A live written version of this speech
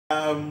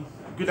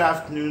Good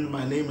afternoon.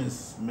 My name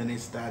is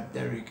Minister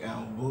Derek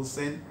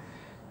Wilson,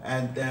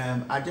 and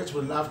I just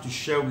would love to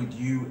share with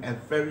you a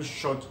very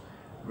short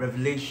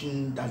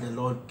revelation that the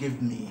Lord gave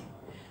me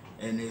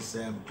in His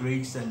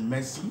grace and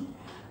mercy.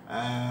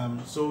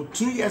 So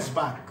 2 years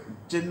back,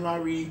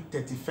 January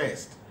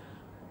 31st,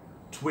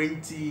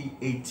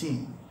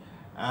 2018,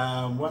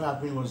 what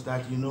happened was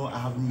that, I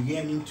have been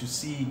yearning to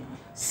see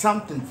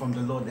something from the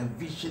Lord, a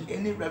vision,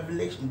 any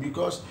revelation,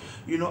 because,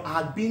 I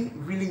had been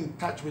really in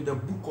touch with the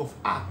book of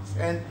Acts.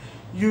 And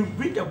you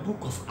read the book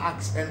of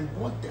Acts and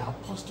what the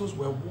apostles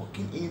were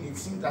walking in, it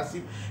seems as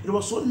if it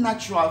was so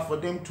natural for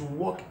them to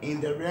walk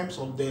in the realms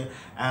of the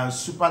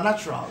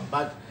supernatural.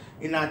 But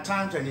in our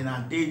times and in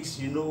our days,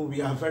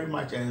 we are very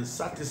much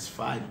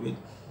satisfied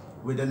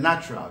with the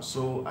natural.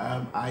 So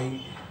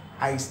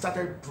I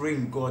started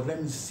praying, God,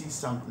 let me see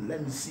something.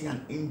 Let me see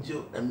an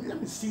angel.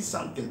 Let me see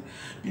something.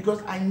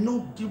 Because I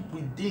know deep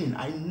within,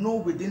 I know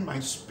within my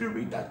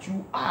spirit that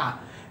you are.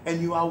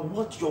 And you are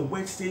what your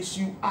word says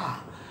you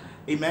are.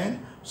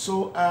 Amen.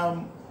 So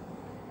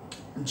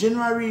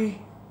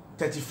January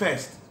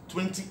 31st,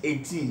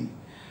 2018,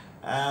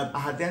 I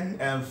had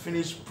then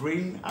finished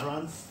praying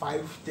around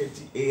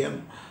 5:30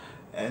 a.m.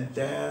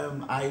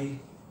 And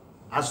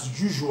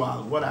as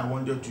usual, what I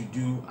wanted to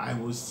do, I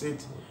will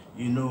sit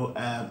in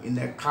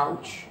the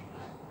couch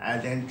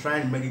and then try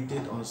and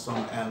meditate on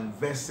some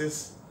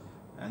verses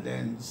and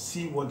then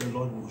see what the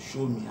Lord will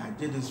show me. I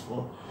did this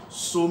for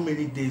so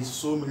many days,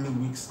 so many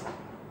weeks,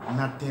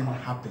 nothing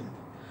happened.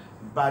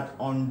 But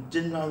on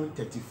January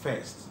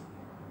 31st,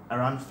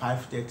 around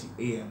 5:30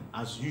 a.m.,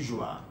 as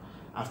usual,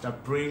 after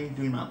praying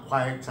during my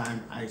quiet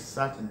time, I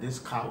sat in this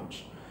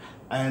couch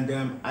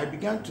and I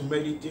began to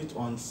meditate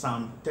on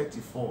Psalm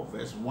 34,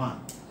 verse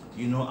 1.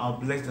 I'll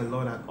bless the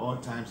Lord at all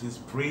times. His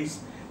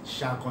praise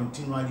shall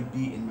continually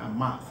be in my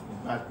mouth.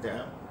 But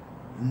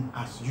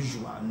as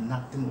usual,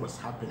 nothing was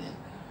happening.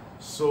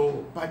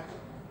 So, but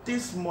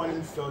this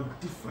morning felt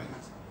different.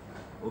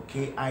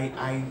 Okay,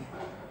 I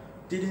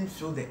didn't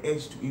feel the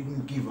urge to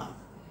even give up.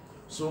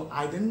 So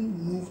I then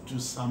moved to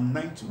Psalm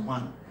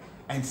 91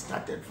 and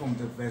started from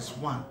the verse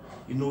 1.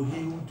 He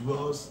who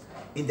dwells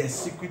in the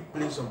secret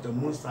place of the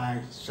Most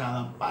High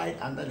shall abide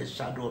under the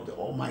shadow of the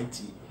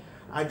Almighty.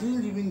 I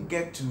didn't even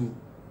get to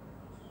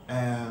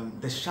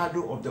the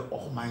shadow of the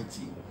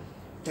Almighty.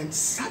 Then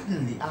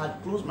suddenly, I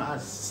had closed my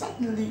eyes.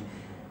 Suddenly,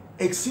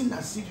 it seemed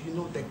as if,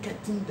 the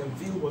curtain, the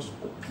veil was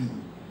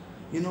open.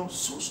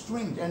 So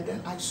strange. And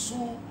then I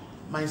saw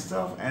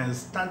myself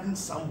standing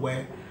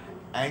somewhere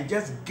and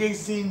just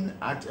gazing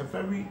at a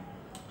very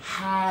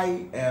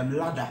high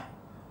ladder.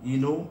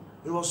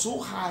 It was so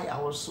high. I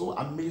was so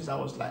amazed. I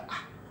was like,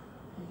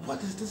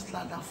 what is this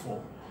ladder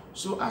for?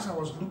 So as I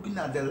was looking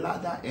at the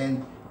ladder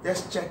and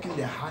just checking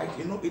the height,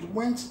 it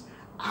went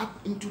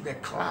up into the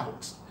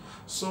clouds.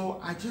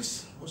 So I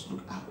just was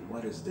looking at,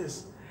 what is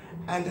this?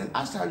 And then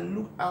as I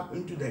looked up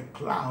into the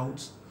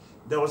clouds,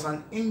 there was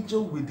an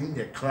angel within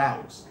the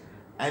clouds.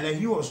 And then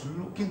he was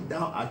looking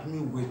down at me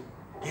with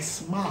a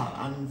smile,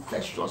 an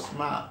infectious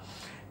smile.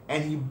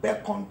 And he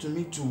beckoned to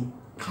me to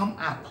come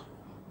up.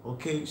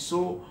 Okay,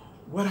 so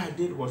what I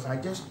did was I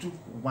just took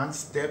 1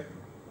 step,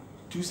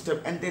 2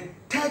 steps, and the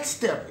 3rd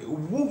step,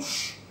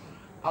 whoosh,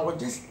 I was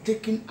just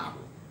taken up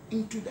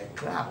into the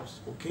clouds.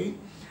 Okay,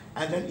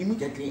 and then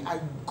immediately I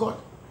got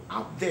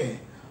up there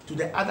to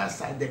the other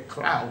side, the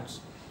clouds.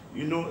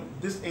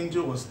 This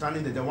angel was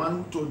standing there, the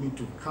one who told me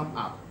to come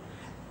up,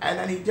 and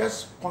then he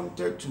just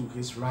pointed to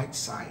his right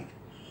side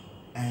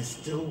and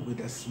still with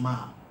a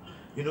smile.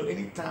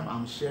 Anytime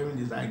I'm sharing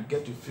this, I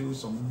get to feel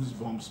some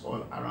goosebumps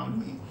all around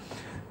me.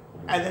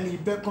 And then he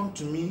beckoned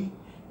to me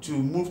to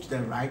move to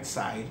the right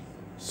side.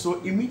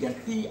 So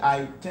immediately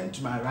I turned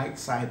to my right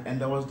side, and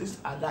there was this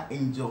other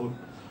angel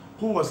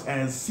who was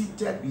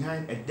seated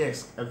behind a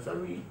desk, a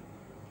very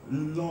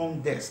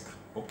long desk.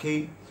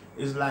 Okay,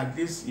 it's like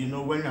this, when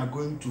you are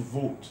going to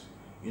vote,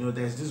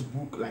 there's this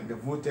book like the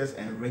voters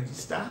and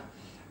register,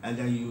 and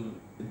then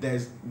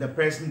there's the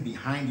person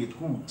behind it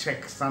who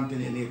checks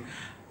something in it.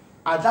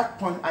 At that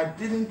point, I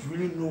didn't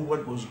really know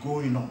what was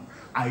going on.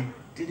 I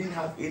didn't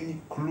have any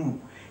clue,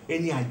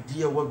 any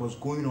idea what was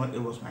going on.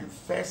 It was my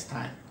first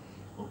time.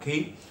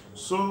 Okay,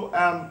 so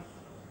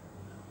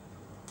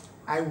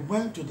I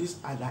went to this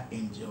other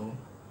angel.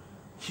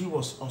 He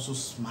was also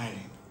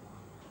smiling.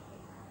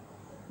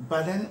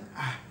 But then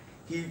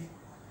he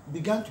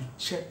began to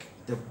check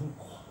the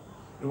book.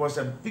 It was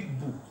a big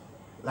book,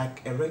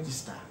 like a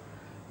register.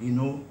 He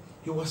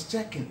was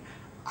checking.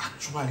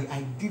 Actually,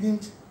 I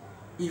didn't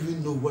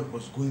even know what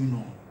was going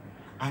on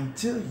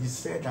until he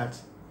said that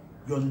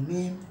your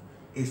name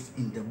is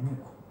in the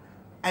book.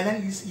 And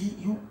then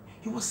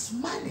he was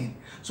smiling.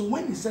 So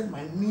when he said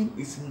my name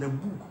is in the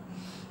book,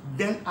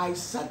 then I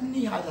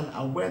suddenly had an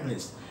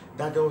awareness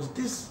that there was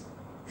this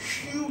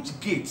huge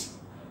gate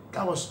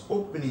that was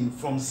opening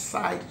from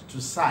side to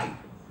side.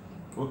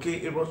 Okay,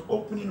 it was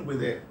opening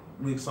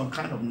with some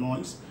kind of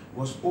noise. It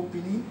was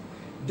opening.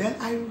 Then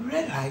I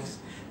realized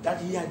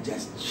that he had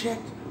just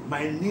checked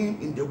my name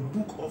in the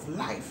book of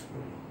life.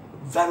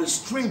 Very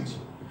strange.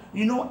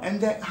 You know,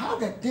 and how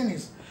the thing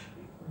is,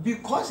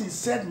 because he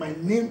said my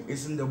name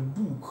is in the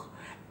book,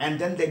 and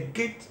then the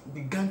gate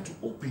began to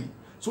open.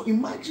 So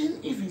imagine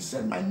if he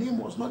said my name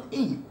was not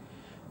in,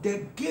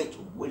 the gate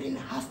wouldn't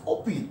have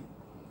opened.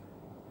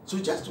 So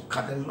just to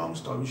cut a long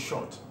story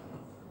short,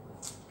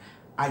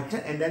 I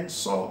turned and then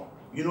saw,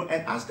 you know,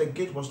 and as the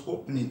gate was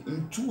opening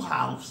in two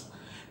halves,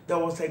 there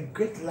was a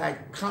great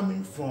light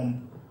coming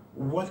from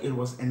what it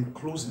was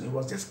enclosing. It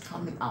was just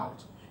coming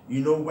out.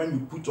 You know, when you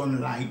put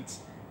on light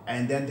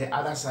and then the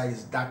other side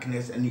is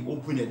darkness and you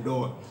open the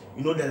door,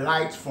 you know, the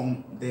light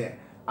from the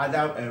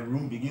other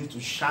room begins to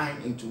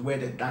shine into where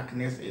the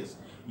darkness is.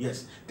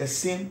 Yes, the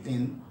same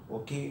thing.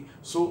 Okay,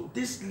 so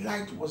this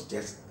light was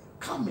just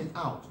coming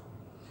out.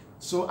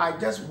 So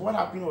what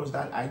happened was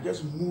that I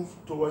just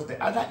moved towards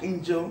the other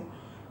angel,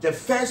 the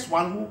first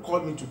one who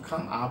called me to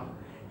come up.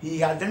 He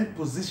had then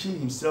positioned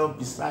himself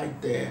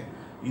beside the,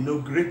 you know,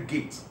 great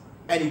gate,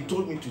 and he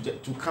told me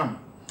to come.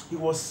 He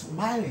was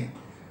smiling,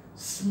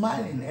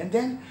 and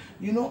then,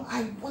 you know,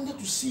 I wanted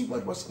to see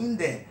what was in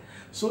there.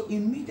 So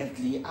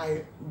immediately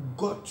I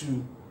got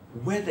to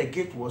where the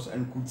gate was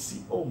and could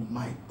see, oh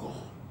my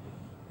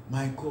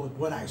God,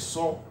 what I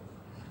saw.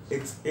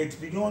 It's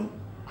beyond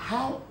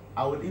how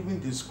I would even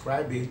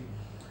describe it.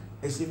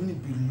 It's even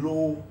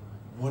below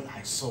what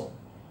I saw,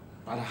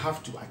 but I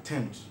have to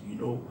attempt, you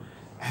know.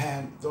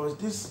 And there was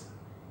this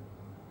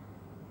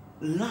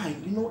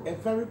line, you know, a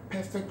very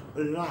perfect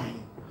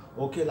line,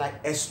 okay,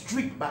 like a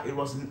street, but it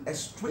was a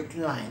straight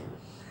line,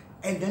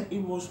 and then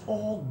it was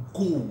all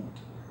gold,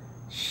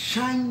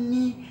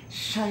 shiny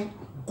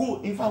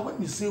gold. In fact, when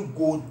we say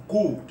gold,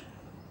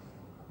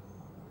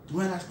 do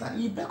you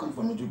understand? He beckoned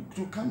for me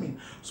to come in.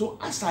 So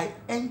as I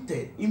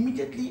entered,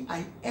 immediately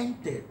I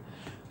entered,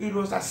 it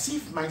was as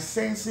if my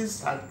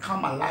senses had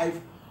come alive.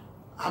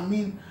 I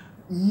mean,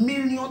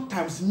 million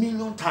times,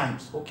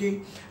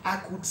 okay? I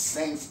could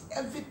sense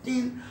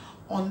everything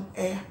on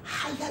a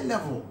higher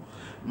level.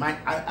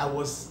 I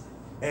was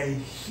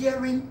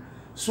hearing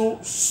so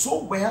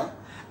well.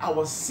 I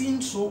was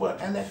seeing so well,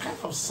 and the kind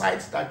of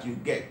sights that you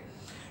get,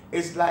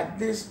 it's like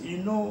this, you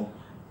know,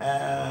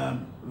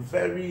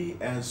 very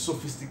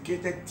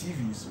sophisticated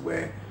TVs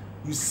where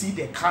you see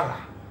the color.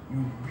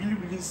 You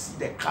really see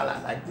the color,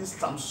 like this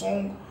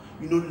Samsung,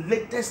 you know,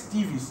 latest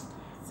TVs.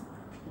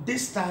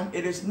 This time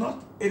it is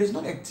not a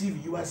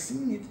TV, you are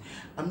seeing it.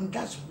 I mean,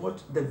 that's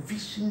what the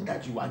vision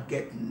that you are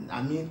getting.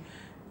 I mean,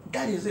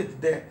 that is it.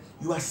 There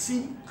you are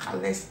seeing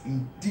colors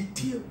in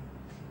detail,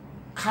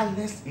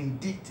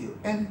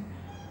 and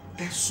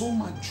there's so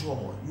much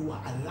joy. You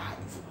are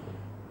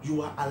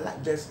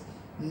alive. There's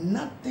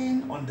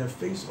nothing on the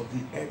face of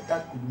the earth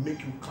that could make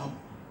you come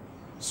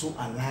so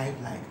alive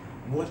like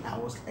what I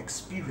was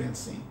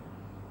experiencing.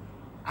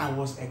 I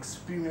was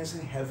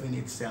experiencing heaven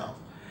itself.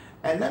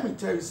 And let me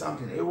tell you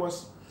something, it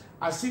was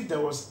as if there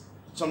was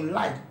some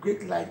light,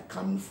 great light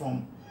coming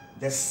from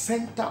the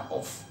center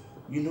of,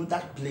 you know,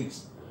 that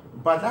place.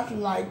 But that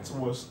light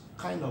was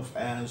kind of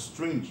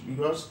strange,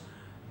 because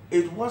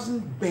it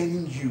wasn't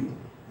burning you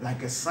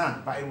like a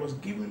sun, but it was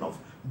giving off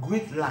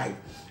great light.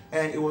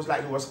 And it was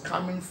like it was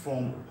coming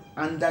from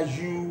under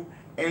you,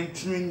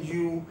 entering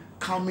you,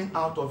 coming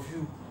out of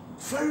you.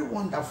 Very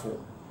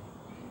wonderful.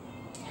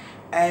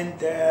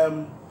 And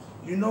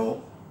you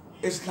know,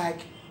 it's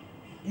like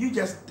you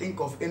just think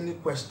of any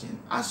question.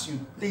 As you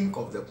think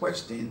of the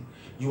question,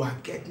 you are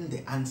getting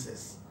the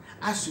answers.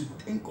 As you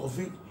think of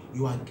it,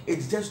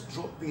 it's just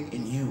dropping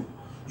in you.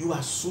 You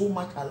are so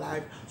much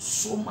alive,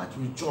 so much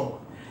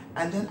rejoiced.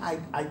 And then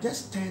I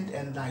just turned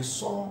and I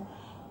saw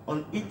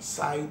on each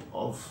side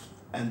of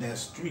the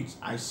streets,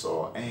 I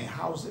saw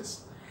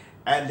houses.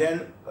 And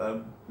then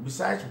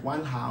besides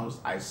one house,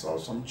 I saw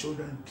some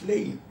children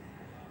playing.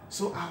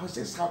 So I was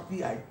just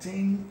happy. I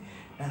turned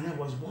and I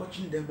was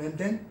watching them, and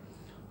then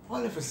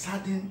all of a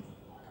sudden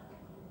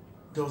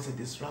there was a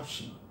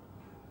disruption.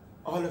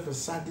 All of a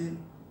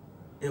sudden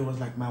it was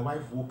like my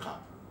wife woke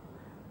up,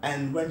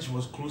 and when she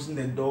was closing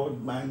the door,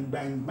 bang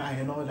bang bang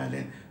and all that,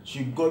 then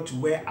she got to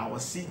where I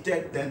was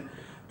seated. Then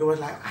it was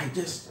like I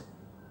just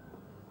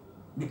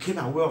became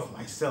aware of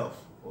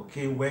myself,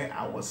 okay, where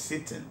I was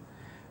sitting.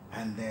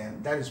 And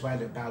then that is why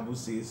the Bible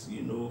says,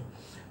 you know,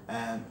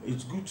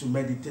 it's good to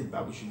meditate,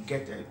 but we should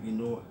get a, you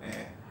know,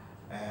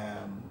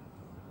 a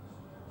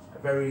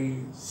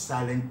very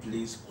silent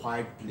place,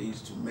 quiet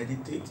place to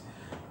meditate,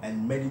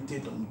 and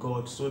meditate on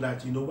God, so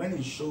that, you know, when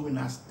He's showing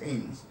us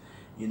things,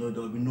 you know,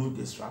 there will be no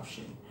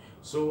disruption.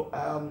 So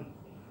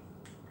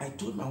I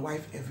told my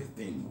wife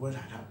everything, what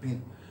had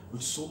happened,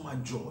 with so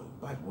much joy.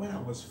 But what I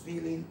was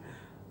feeling,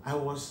 I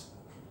was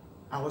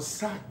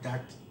sad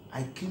that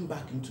I came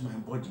back into my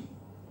body,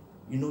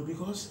 you know,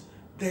 because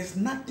there's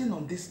nothing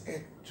on this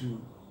earth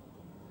to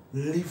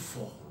live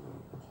for.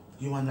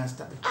 You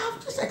understand?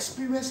 I've just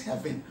experienced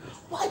heaven.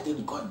 Why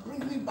did God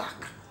bring me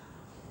back?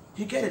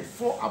 You get it?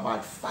 For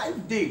about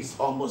 5 days,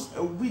 almost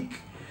a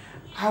week,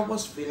 I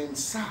was feeling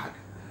sad,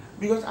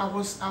 because I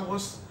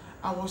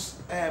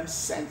was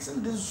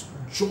sensing this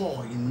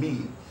joy in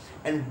me,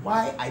 and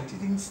why I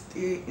didn't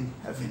stay in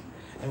heaven,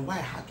 and why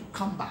I had to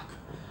come back.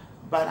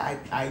 But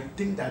I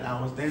think that I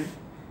was then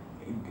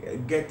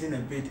getting a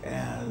bit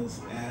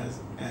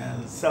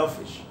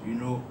selfish,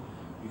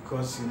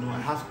 because I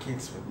have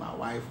kids with my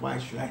wife. Why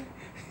should I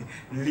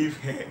leave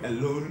her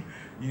alone?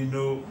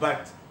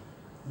 But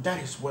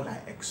that is what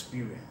I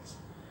experienced.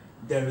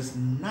 There is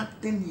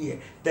nothing here.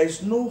 There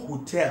is no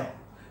hotel.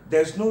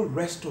 There's no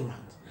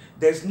restaurant.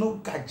 There's no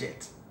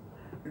gadget.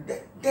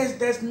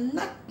 There's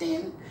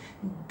nothing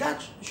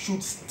that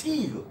should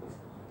steal,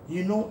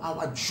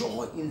 our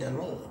joy in the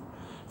Lord.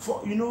 For,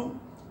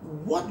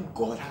 what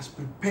God has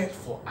prepared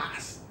for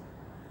us.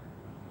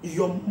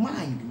 Your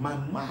mind, my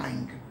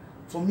mind,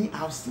 for me,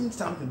 I've seen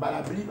something, but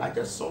I believe I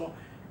just saw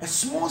a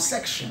small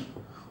section,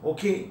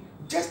 okay?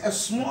 Just a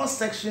small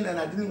section, and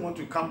I didn't want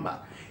to come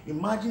back.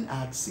 Imagine I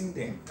had seen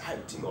the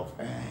entirety of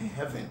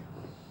heaven,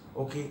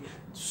 okay?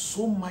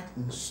 So much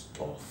in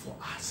store for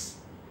us.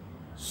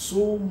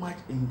 So much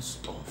in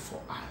store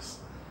for us.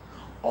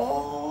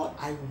 All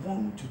I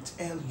want to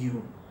tell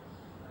you,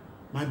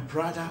 my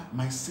brother,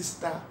 my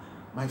sister,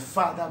 my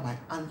father, my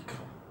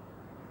uncle,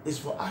 is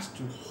for us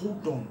to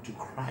hold on to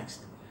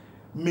Christ.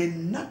 May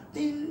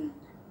nothing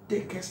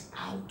take us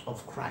out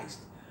of Christ.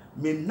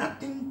 May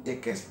nothing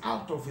take us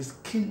out of his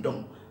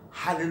kingdom.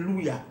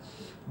 Hallelujah.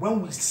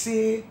 When we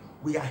say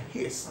we are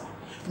his,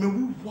 may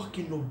we walk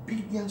in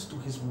obedience to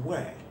his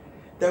word.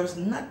 There is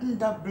nothing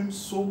that brings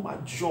so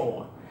much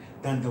joy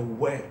than the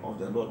word of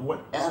the Lord.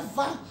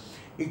 Whatever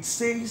it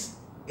says,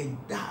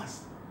 it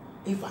does.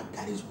 In fact,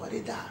 that is what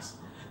it does.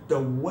 The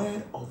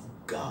word of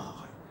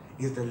God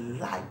is the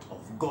light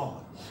of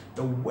God.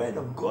 The word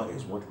of God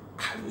is what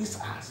carries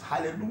us.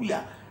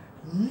 Hallelujah.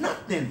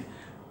 Nothing.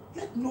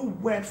 Let no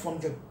word from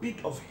the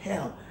pit of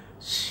hell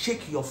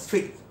shake your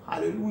faith.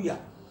 Hallelujah.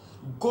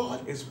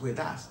 God is with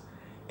us,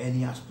 and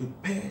he has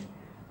prepared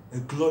a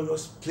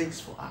glorious place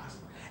for us.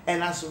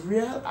 And as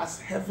real as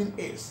heaven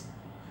is,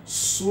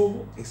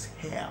 so is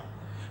hell.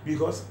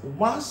 Because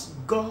once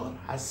God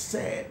has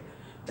said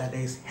that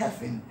there is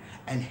heaven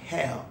and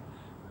hell,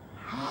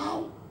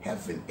 how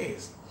heaven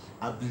is,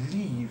 I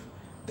believe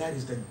that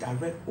is the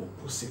direct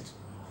opposite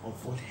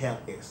of what hell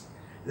is.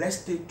 Let's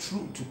stay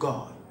true to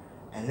God,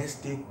 and let's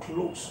stay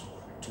close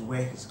to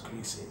where his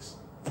grace is.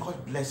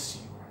 God bless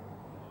you.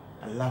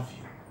 I love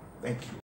you. Thank you.